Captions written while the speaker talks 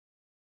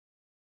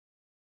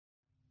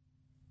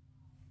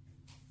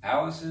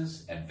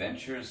Alice's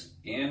Adventures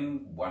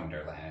in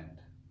Wonderland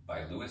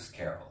by Lewis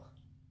Carroll.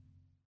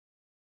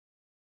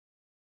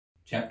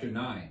 Chapter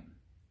 9.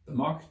 The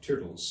Mock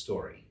Turtle's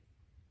Story.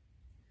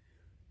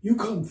 "You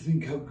can't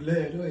think how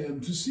glad I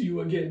am to see you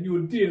again,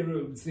 you dear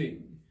old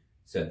thing,"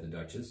 said the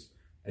Duchess,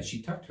 as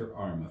she tucked her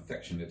arm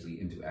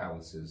affectionately into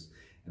Alice's,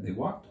 and they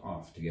walked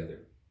off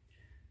together.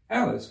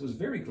 Alice was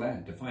very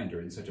glad to find her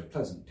in such a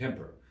pleasant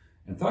temper,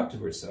 and thought to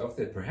herself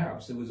that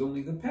perhaps it was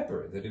only the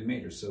pepper that had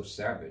made her so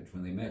savage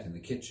when they met in the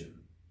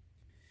kitchen.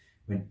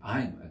 "When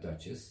I'm a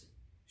duchess,"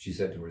 she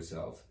said to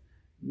herself,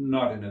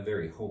 not in a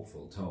very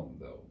hopeful tone,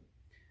 though,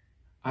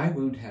 "I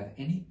won't have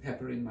any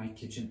pepper in my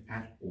kitchen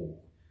at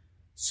all.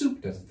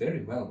 Soup does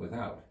very well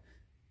without.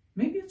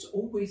 Maybe it's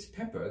always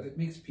pepper that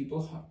makes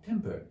people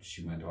hot-tempered,"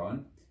 she went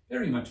on,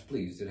 very much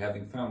pleased at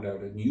having found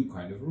out a new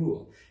kind of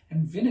rule,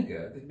 "and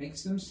vinegar that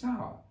makes them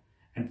sour,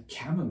 and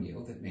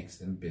chamomile that makes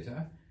them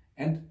bitter,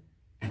 and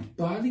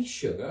barley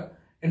sugar,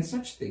 and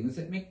such things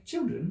that make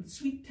children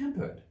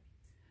sweet-tempered.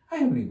 I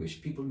only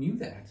wish people knew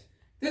that.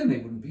 Then they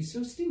wouldn't be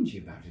so stingy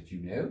about it, you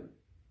know."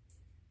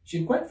 She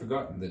had quite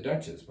forgotten the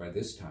Duchess by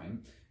this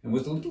time, and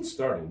was a little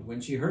startled when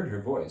she heard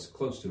her voice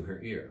close to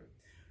her ear.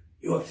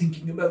 "You're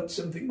thinking about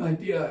something, my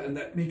dear, and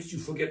that makes you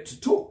forget to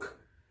talk.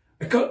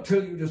 I can't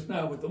tell you just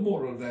now what the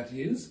moral of that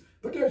is,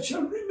 but I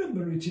shall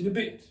remember it in a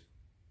bit."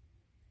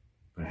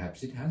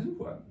 "Perhaps it hasn't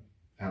one,"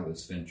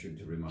 Alice ventured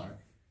to remark.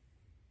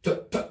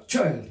 "Tut, tut,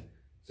 child,"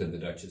 said the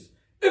Duchess.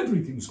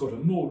 "Everything's got a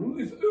moral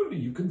if only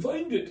you can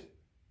find it."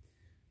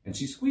 And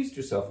she squeezed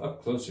herself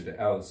up closer to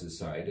Alice's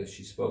side as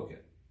she spoke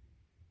it.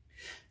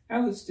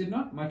 Alice did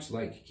not much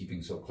like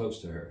keeping so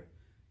close to her,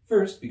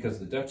 first because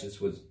the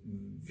Duchess was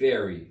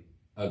very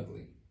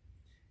ugly,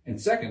 and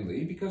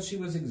secondly because she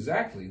was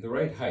exactly the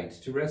right height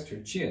to rest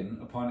her chin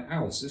upon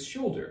Alice's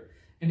shoulder,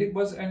 and it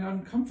was an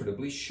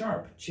uncomfortably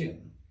sharp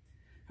chin.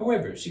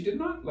 However, she did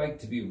not like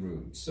to be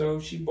rude, so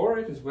she bore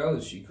it as well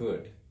as she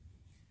could.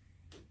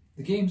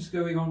 "The game's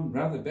going on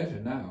rather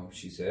better now,"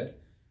 she said,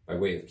 by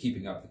way of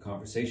keeping up the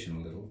conversation a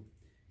little.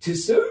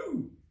 "'Tis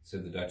so,"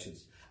 said the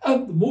Duchess,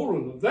 "and the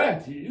moral of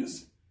that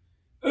is,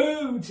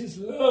 oh, 'tis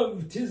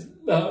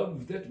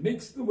love that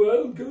makes the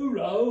world go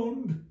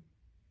round."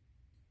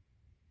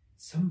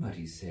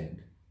 "Somebody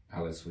said,"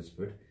 Alice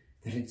whispered,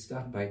 "that it's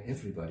done by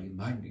everybody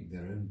minding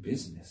their own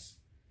business."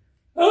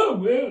 "Ah,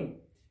 well,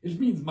 it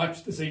means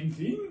much the same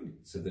thing,"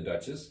 said the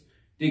Duchess,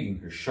 digging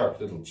her sharp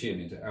little chin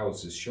into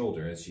Alice's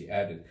shoulder as she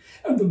added,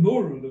 "and the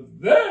moral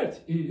of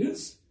that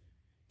is,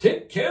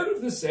 take care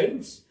of the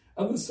scents,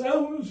 and the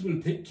sounds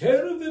will take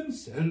care of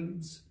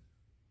themselves."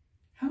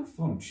 "How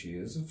fond she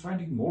is of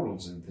finding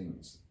morals in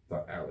things,"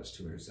 thought Alice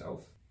to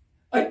herself.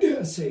 "I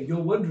dare say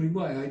you're wondering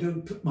why I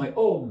don't put my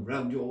arm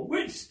round your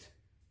waist,"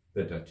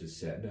 the Duchess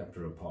said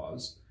after a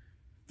pause.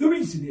 "The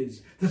reason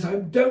is that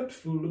I'm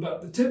doubtful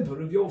about the temper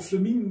of your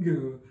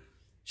flamingo.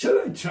 Shall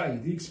I try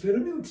the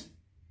experiment?"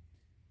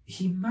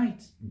 "He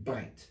might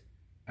bite,"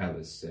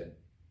 Alice said,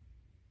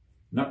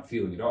 not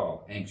feeling at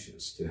all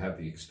anxious to have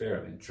the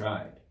experiment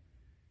tried.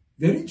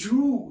 "Very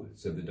true,"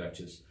 said the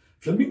Duchess.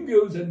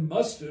 "Flamingos and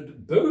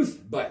mustard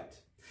both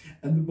bite,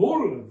 and the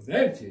moral of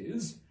that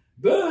is,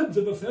 birds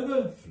of a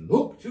feather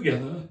flock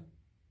together."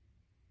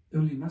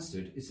 "Only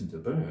mustard isn't a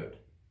bird,"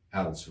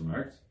 Alice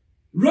remarked.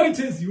 "Right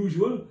as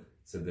usual,"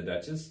 said the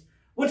Duchess.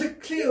 "What a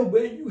clear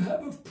way you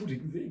have of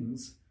putting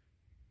things."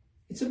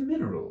 "It's a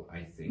mineral,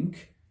 I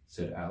think,"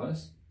 said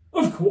Alice.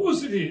 "Of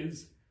course it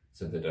is,"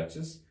 said the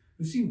Duchess,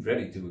 who seemed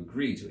ready to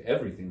agree to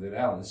everything that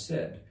Alice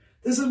said.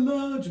 "There's a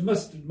large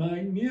mustard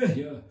mine near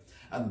here,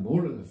 and the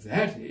moral of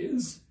that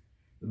is,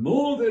 the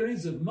more there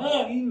is of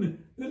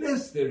mine, the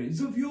less there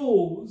is of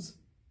yours."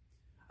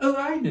 "Oh,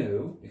 I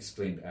know,"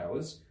 exclaimed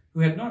Alice,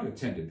 who had not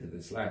attended to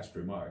this last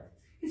remark.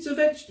 "It's a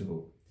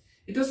vegetable.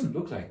 It doesn't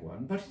look like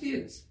one, but it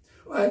is."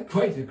 "I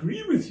quite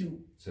agree with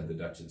you," said the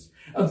Duchess,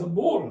 "and the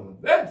moral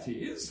of that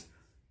is,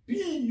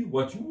 be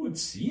what you would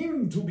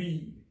seem to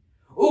be.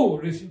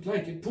 Or, if you'd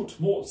like it put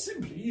more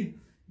simply,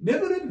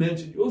 never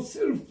imagine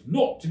yourself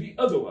not to be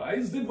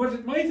otherwise than what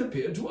it might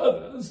appear to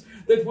others,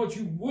 that what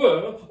you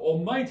were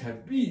or might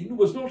have been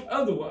was not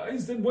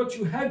otherwise than what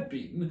you had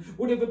been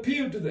would have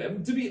appeared to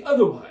them to be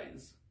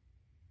otherwise."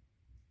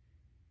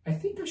 "I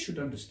think I should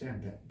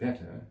understand that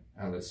better,"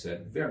 Alice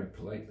said very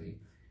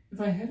politely,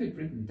 "if I had it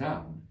written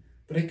down,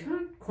 but I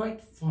can't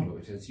quite follow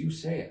it as you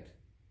say it."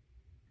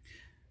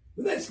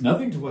 "Well, that's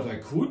nothing to what I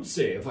could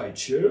say if I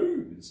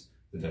chose,"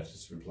 the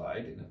Duchess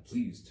replied in a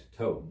pleased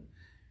tone.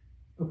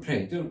 "Oh,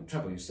 pray don't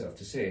trouble yourself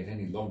to say it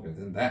any longer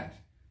than that,"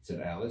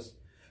 said Alice.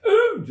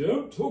 "Oh,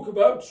 don't talk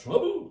about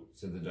trouble,"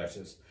 said the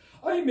Duchess.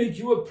 "I make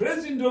you a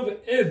present of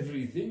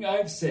everything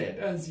I've said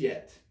as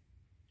yet."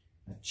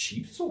 "A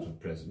cheap sort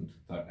of present,"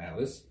 thought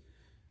Alice.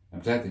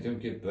 "I'm glad they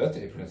don't give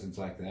birthday presents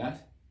like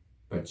that."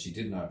 But she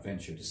did not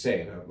venture to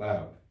say it out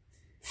loud.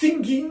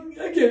 "Thinking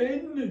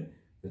again?"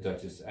 the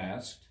Duchess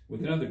asked,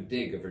 with another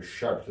dig of her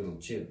sharp little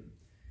chin.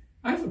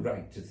 "I've a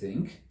right to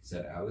think,"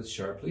 said Alice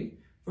sharply,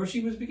 for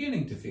she was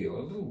beginning to feel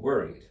a little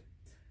worried.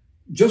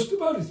 "Just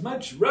about as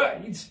much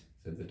right,"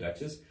 said the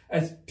Duchess.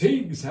 "As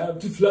pigs have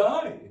to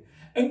fly,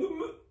 and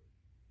the..."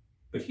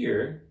 But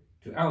here,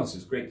 to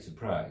Alice's great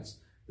surprise,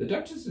 the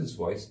Duchess's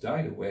voice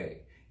died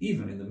away,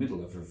 even in the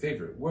middle of her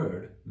favourite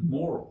word,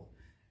 moral,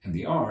 and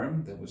the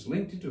arm that was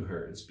linked into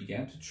hers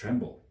began to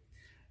tremble.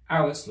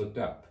 Alice looked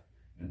up,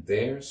 and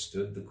there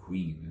stood the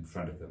Queen in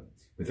front of them,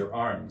 with her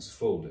arms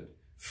folded,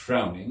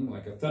 frowning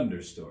like a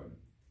thunderstorm.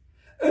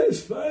 "A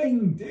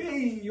fine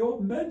day,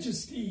 your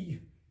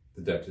Majesty,"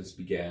 the Duchess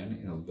began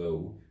in a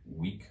low,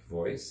 weak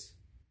voice.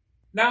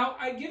 "Now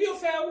I give you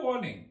fair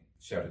warning,"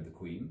 shouted the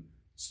Queen,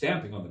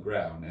 stamping on the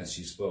ground as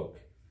she spoke.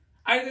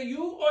 "Either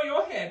you or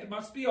your head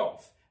must be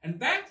off, and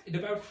that in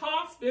about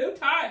half no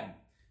time.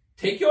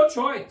 Take your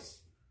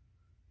choice."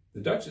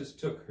 The Duchess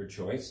took her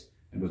choice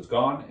and was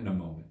gone in a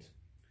moment.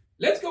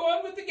 "Let's go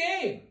on with the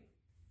game,"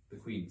 the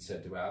Queen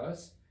said to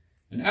Alice,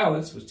 and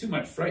Alice was too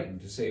much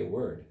frightened to say a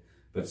word,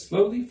 but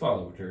slowly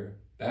followed her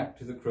back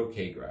to the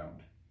croquet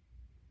ground.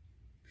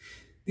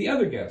 The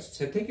other guests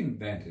had taken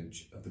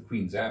advantage of the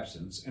Queen's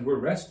absence and were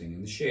resting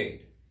in the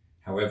shade.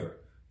 However,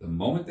 the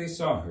moment they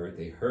saw her,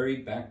 they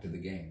hurried back to the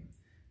game,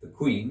 the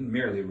Queen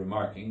merely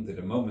remarking that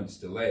a moment's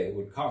delay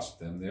would cost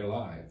them their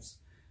lives.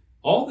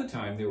 All the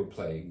time they were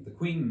playing, the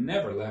Queen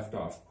never left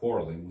off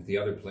quarreling with the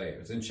other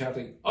players and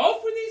shouting,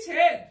 "Off with his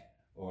head!"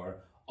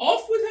 or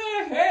 "Off with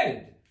her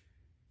head!"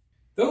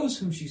 Those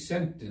whom she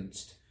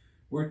sentenced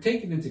were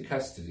taken into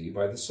custody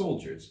by the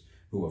soldiers,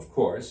 who, of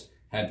course,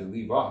 had to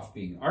leave off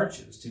being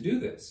arches to do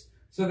this,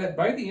 so that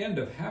by the end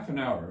of half an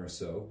hour or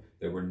so,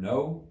 there were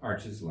no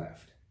arches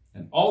left,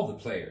 and all the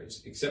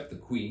players, except the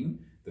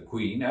Queen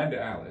and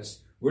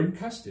Alice, were in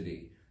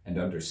custody and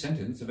under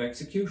sentence of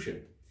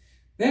execution.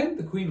 Then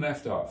the Queen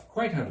left off,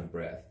 quite out of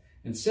breath,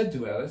 and said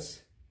to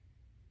Alice,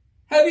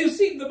 "Have you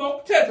seen the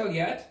mock turtle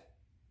yet?"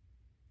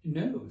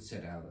 "No,"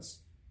 said Alice.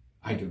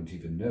 "I don't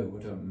even know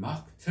what a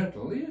mock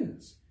turtle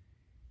is."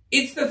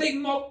 "It's the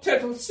thing mock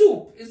turtle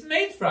soup is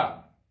made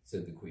from,"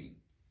 said the Queen.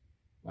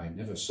 "I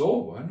never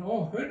saw one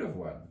or heard of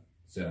one,"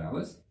 said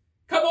Alice.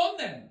 "Come on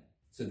then,"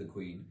 said the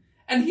Queen,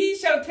 "and he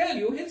shall tell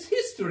you his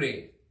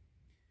history."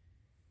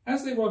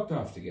 As they walked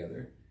off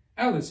together,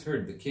 Alice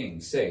heard the King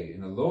say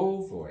in a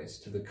low voice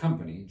to the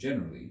company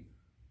generally,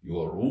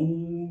 "You're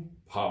all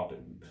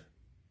pardoned."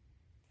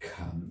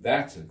 "Come,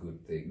 that's a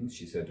good thing,"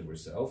 she said to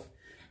herself,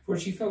 for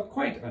she felt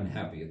quite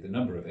unhappy at the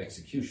number of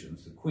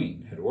executions the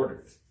Queen had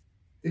ordered.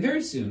 They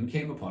very soon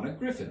came upon a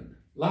griffin,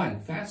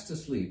 lying fast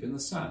asleep in the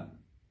sun.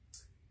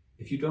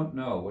 If you don't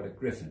know what a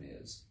griffin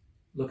is,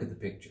 look at the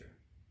picture.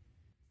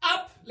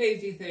 "Up,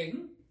 lazy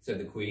thing," said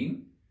the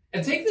Queen,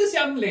 "and take this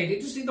young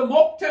lady to see the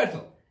mock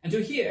turtle and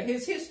to hear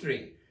his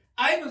history.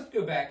 I must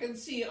go back and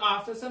see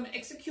after some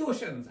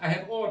executions I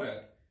have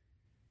ordered."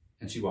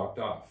 And she walked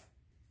off,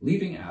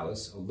 leaving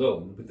Alice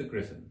alone with the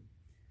griffin.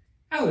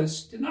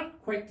 Alice did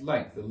not quite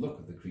like the look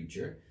of the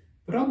creature,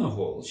 but on the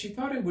whole she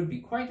thought it would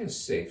be quite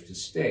as safe to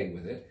stay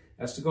with it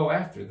as to go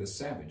after the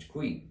savage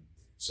Queen.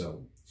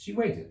 So she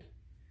waited.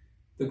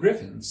 The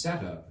griffin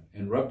sat up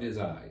and rubbed his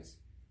eyes.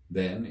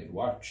 Then it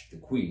watched the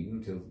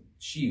Queen till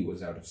she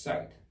was out of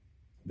sight.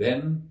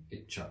 Then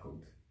it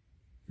chuckled.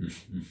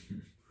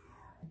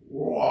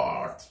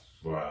 "What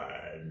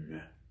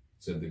fun,"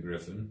 said the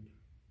griffin,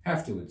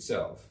 half to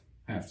itself,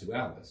 half to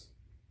Alice.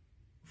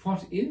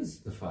 "What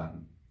is the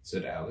fun?"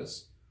 said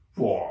Alice.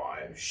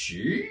 "Why,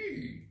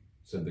 she,"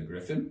 said the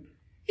griffin.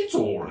 "It's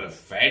all her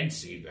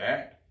fancy,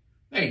 that.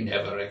 They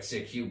never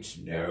executes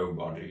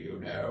nobody, you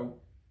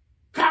know.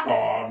 Come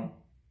on!"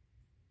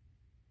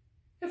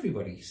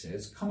 "Everybody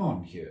says, 'Come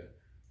on,' here,"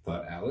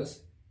 thought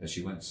Alice, as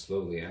she went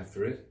slowly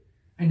after it.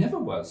 "I never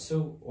was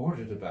so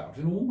ordered about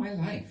in all my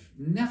life.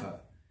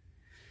 Never."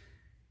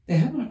 They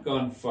had not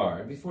gone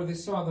far before they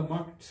saw the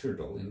mock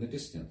turtle in the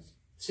distance,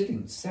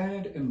 sitting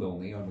sad and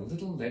lonely on a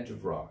little ledge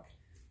of rock,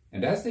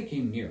 and as they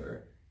came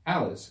nearer,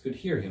 Alice could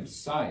hear him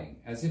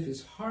sighing as if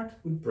his heart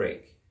would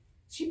break.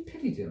 She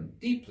pitied him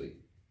deeply.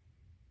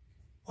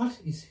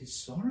 "What is his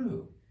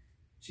sorrow?"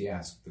 she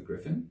asked the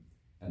griffin,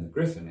 and the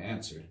griffin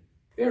answered,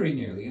 very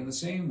nearly in the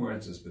same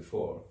words as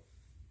before.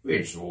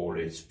 "It's all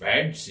his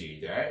fancy,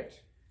 that.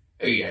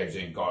 He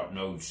hasn't got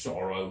no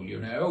sorrow, you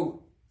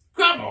know.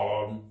 Come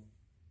on!"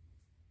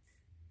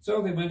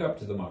 So they went up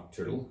to the mock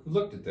turtle, who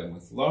looked at them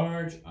with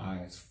large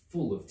eyes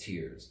full of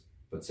tears,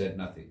 but said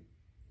nothing.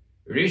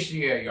 "This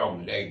here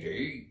young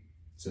lady,"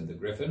 said the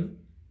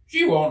griffin,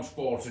 "she wants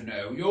for to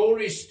know your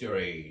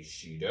history,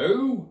 she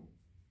do."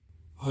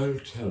 "I'll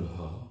tell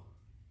her,"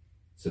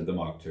 said the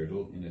mock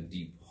turtle in a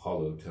deep,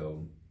 hollow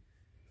tone.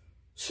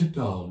 "Sit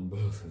down,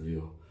 both of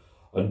you,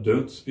 and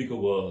don't speak a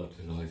word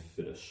till I've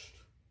finished."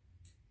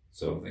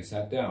 So they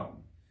sat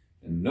down,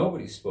 and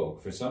nobody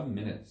spoke for some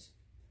minutes.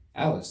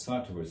 Alice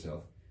thought to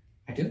herself,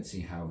 "I don't see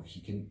how he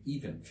can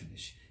even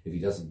finish if he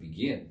doesn't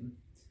begin."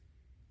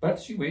 But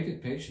she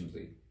waited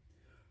patiently.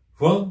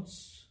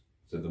 "Once,"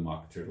 said the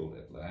mock turtle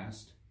at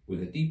last,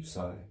 with a deep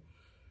sigh,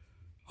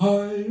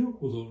 "I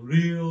was a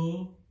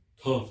real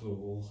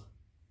turtle."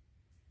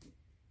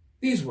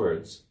 These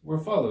words were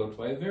followed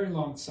by a very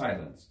long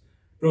silence,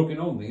 broken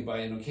only by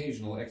an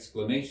occasional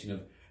exclamation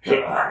of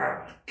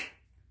 "Hurrah!"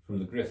 from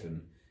the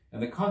Gryphon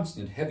and the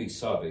constant heavy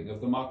sobbing of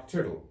the Mock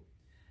Turtle.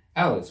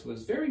 Alice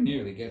was very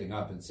nearly getting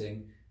up and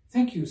saying,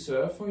 "Thank you,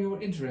 sir, for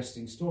your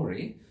interesting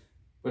story,"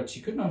 but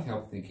she could not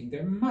help thinking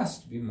there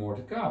must be more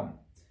to come.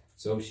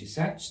 So she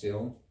sat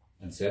still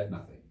and said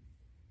nothing.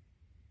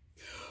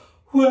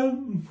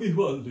 "When we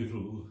were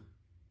little,"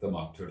 the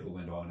Mock Turtle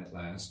went on at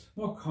last,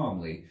 more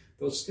calmly,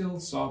 though still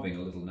sobbing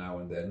a little now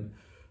and then,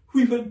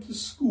 "we went to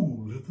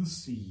school at the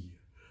sea.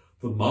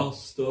 The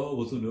master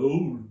was an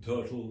old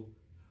turtle.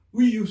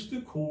 We used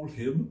to call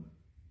him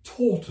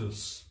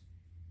Tortoise."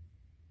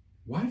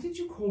 "Why did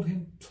you call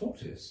him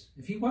Tortoise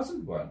if he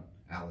wasn't one?"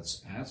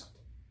 Alice asked.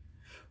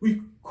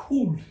 "We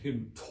called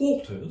him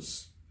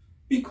Tortoise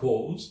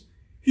because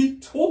he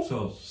taught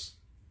us,"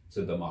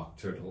 said the Mock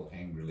Turtle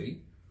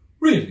angrily.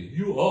 "Really,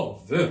 you are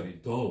very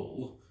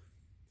dull."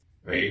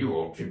 "You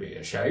ought to be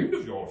ashamed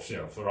of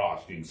yourself for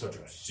asking such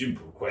a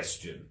simple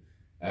question,"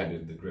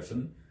 added the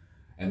Gryphon,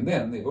 and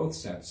then they both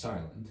sat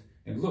silent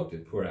and looked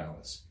at poor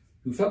Alice,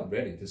 who felt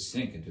ready to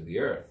sink into the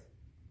earth.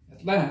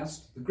 At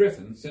last the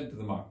Gryphon said to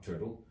the Mock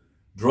Turtle,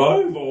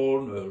 "Drive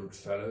on, old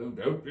fellow,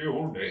 don't be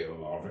all day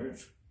about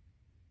it."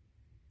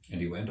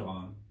 And he went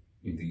on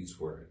in these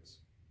words.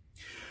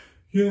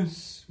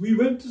 "Yes, we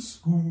went to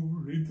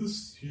school in the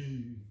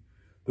sea,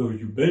 though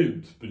you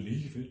mayn't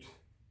believe it."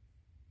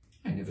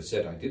 "I never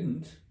said I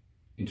didn't,"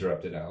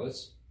 interrupted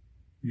Alice.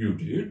 "You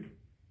did,"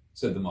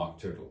 said the Mock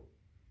Turtle.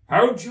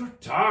 "Hold your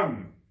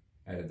tongue,"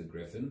 added the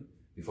Gryphon,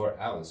 before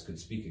Alice could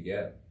speak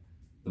again.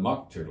 The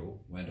Mock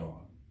Turtle went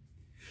on.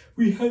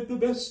 "We had the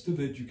best of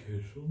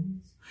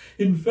educations.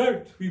 In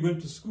fact, we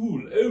went to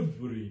school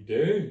every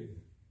day."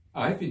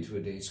 "I've been to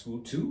a day school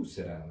too,"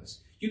 said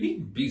Alice. "You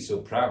needn't be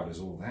so proud as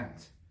all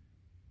that."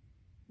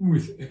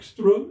 "With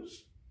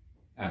extras?"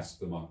 asked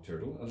the Mock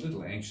Turtle, a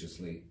little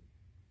anxiously.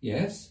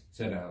 "Yes,"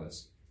 said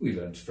Alice. "We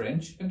learnt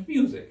French and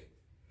music."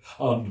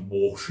 "And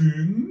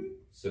washing?"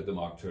 said the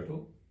Mock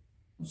Turtle.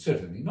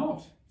 "Certainly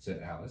not," said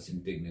Alice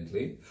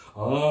indignantly.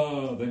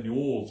 "Ah, then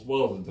yours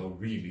wasn't a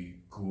really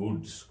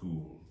good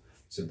school,"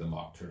 said the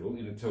Mock Turtle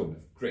in a tone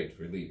of great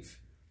relief.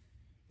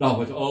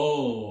 "Now at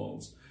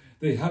ours,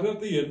 they had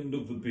at the end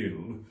of the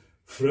bill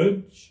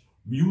French,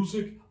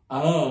 music,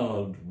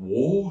 and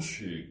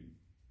washing.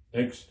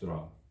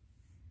 Extra."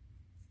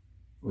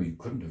 "Well, you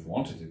couldn't have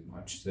wanted it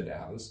much," said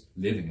Alice,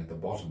 "living at the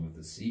bottom of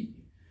the sea."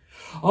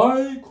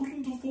 "I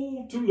couldn't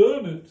afford to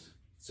learn it,"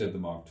 said the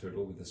Mock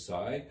Turtle with a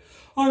sigh.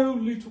 "I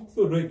only took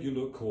the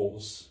regular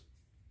course."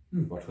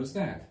 "What was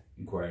that?"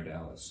 inquired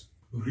Alice.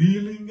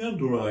 "Reeling and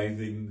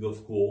writhing,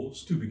 of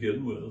course, to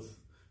begin with,"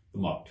 the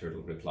Mock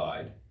Turtle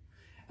replied.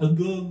 "And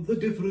then the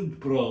different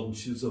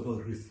branches of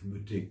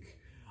arithmetic: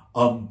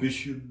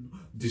 ambition,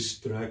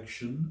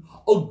 distraction,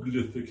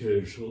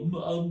 uglification,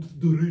 and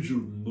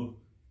derision."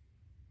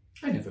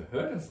 "I never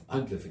heard of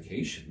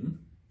uglification,"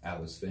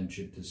 Alice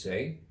ventured to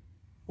say.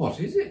 "What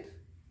is it?"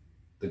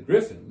 The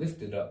Gryphon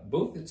lifted up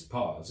both its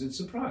paws in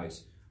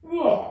surprise.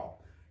 "What?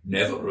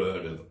 Never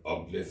heard of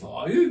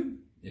uglifying?"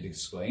 it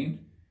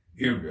exclaimed.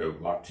 "You know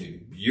what to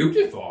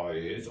beautify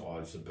is,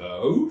 I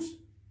suppose."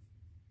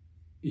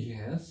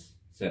 "Yes,"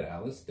 said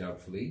Alice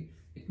doubtfully.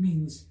 "It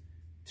means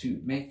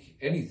to make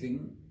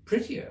anything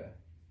prettier."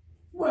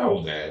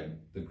 "Well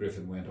then," the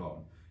Gryphon went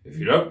on, "if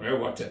you don't know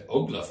what to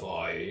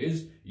uglify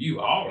is, you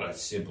are a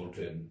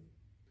simpleton."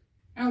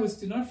 Alice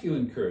did not feel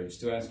encouraged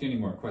to ask any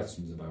more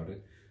questions about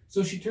it,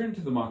 so she turned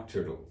to the Mock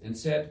Turtle and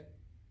said,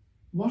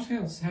 "What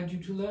else had you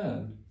to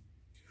learn?"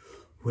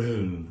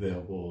 "Well, there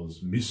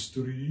was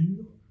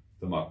mystery,"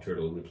 the Mock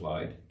Turtle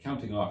replied,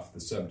 counting off the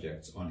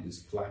subjects on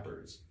his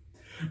flappers.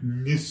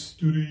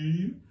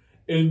 "Mystery,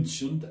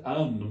 ancient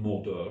and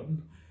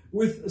modern,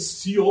 with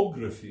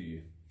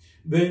seography.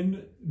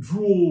 Then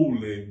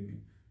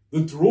drawling.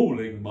 The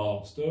drawling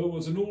master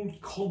was an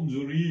old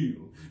conger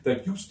eel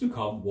that used to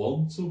come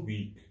once a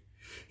week.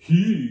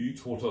 He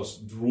taught us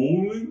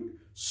drawling,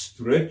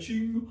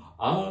 stretching,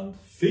 and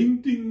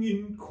fainting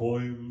in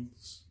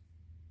coils."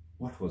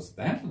 "What was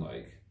that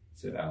like?"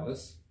 said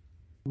Alice.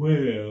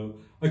 "Well,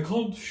 I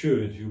can't show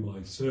it you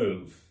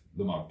myself,"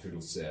 the Mock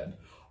Turtle said.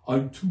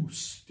 "I'm too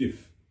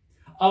stiff.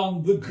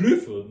 And the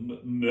Gryphon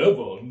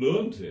never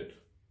learnt it."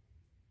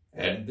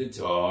 "At the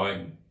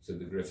time," said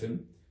the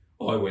Gryphon.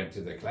 "I went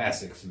to the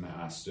classics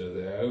master,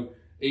 though.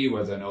 He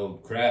was an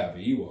old crab,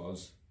 he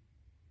was."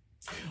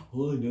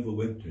 "I never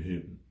went to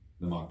him,"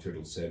 the Mock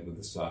Turtle said with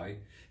a sigh.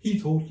 "He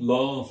taught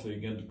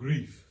laughing and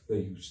grief,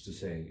 they used to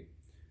say."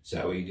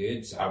 So he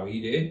did,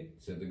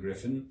 said the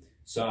Gryphon,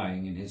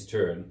 sighing in his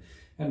turn,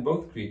 and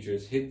both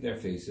creatures hid their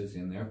faces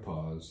in their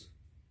paws.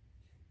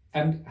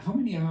 "And how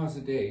many hours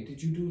a day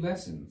did you do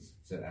lessons?"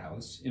 said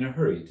Alice, in a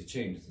hurry to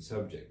change the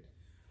subject.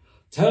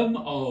 10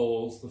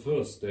 hours the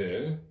first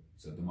day,"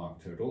 said the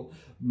Mock Turtle,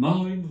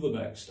 9 the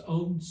next,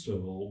 and so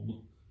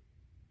on.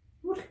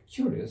 "What a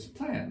curious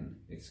plan!"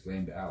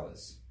 exclaimed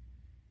Alice.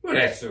 "Well,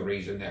 that's the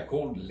reason they're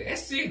called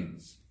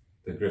lessons,"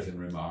 the Gryphon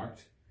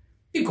remarked.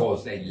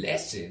 "Because they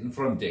lessen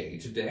from day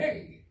to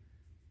day."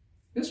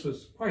 This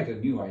was quite a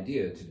new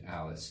idea to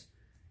Alice,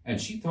 and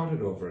she thought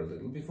it over a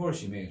little before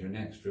she made her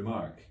next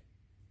remark.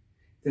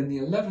 Then the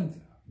 11th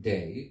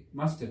day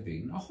must have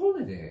been a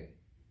holiday.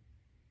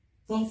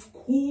 Of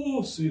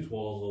course it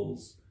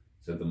was,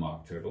 said the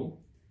Mock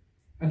Turtle.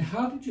 And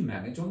how did you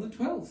manage on the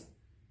 12th?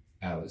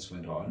 Alice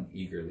went on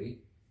eagerly.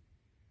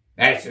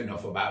 That's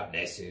enough about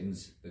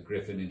lessons, the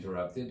Gryphon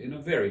interrupted in a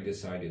very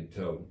decided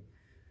tone.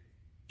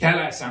 Tell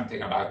us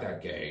something about the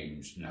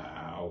games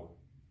now.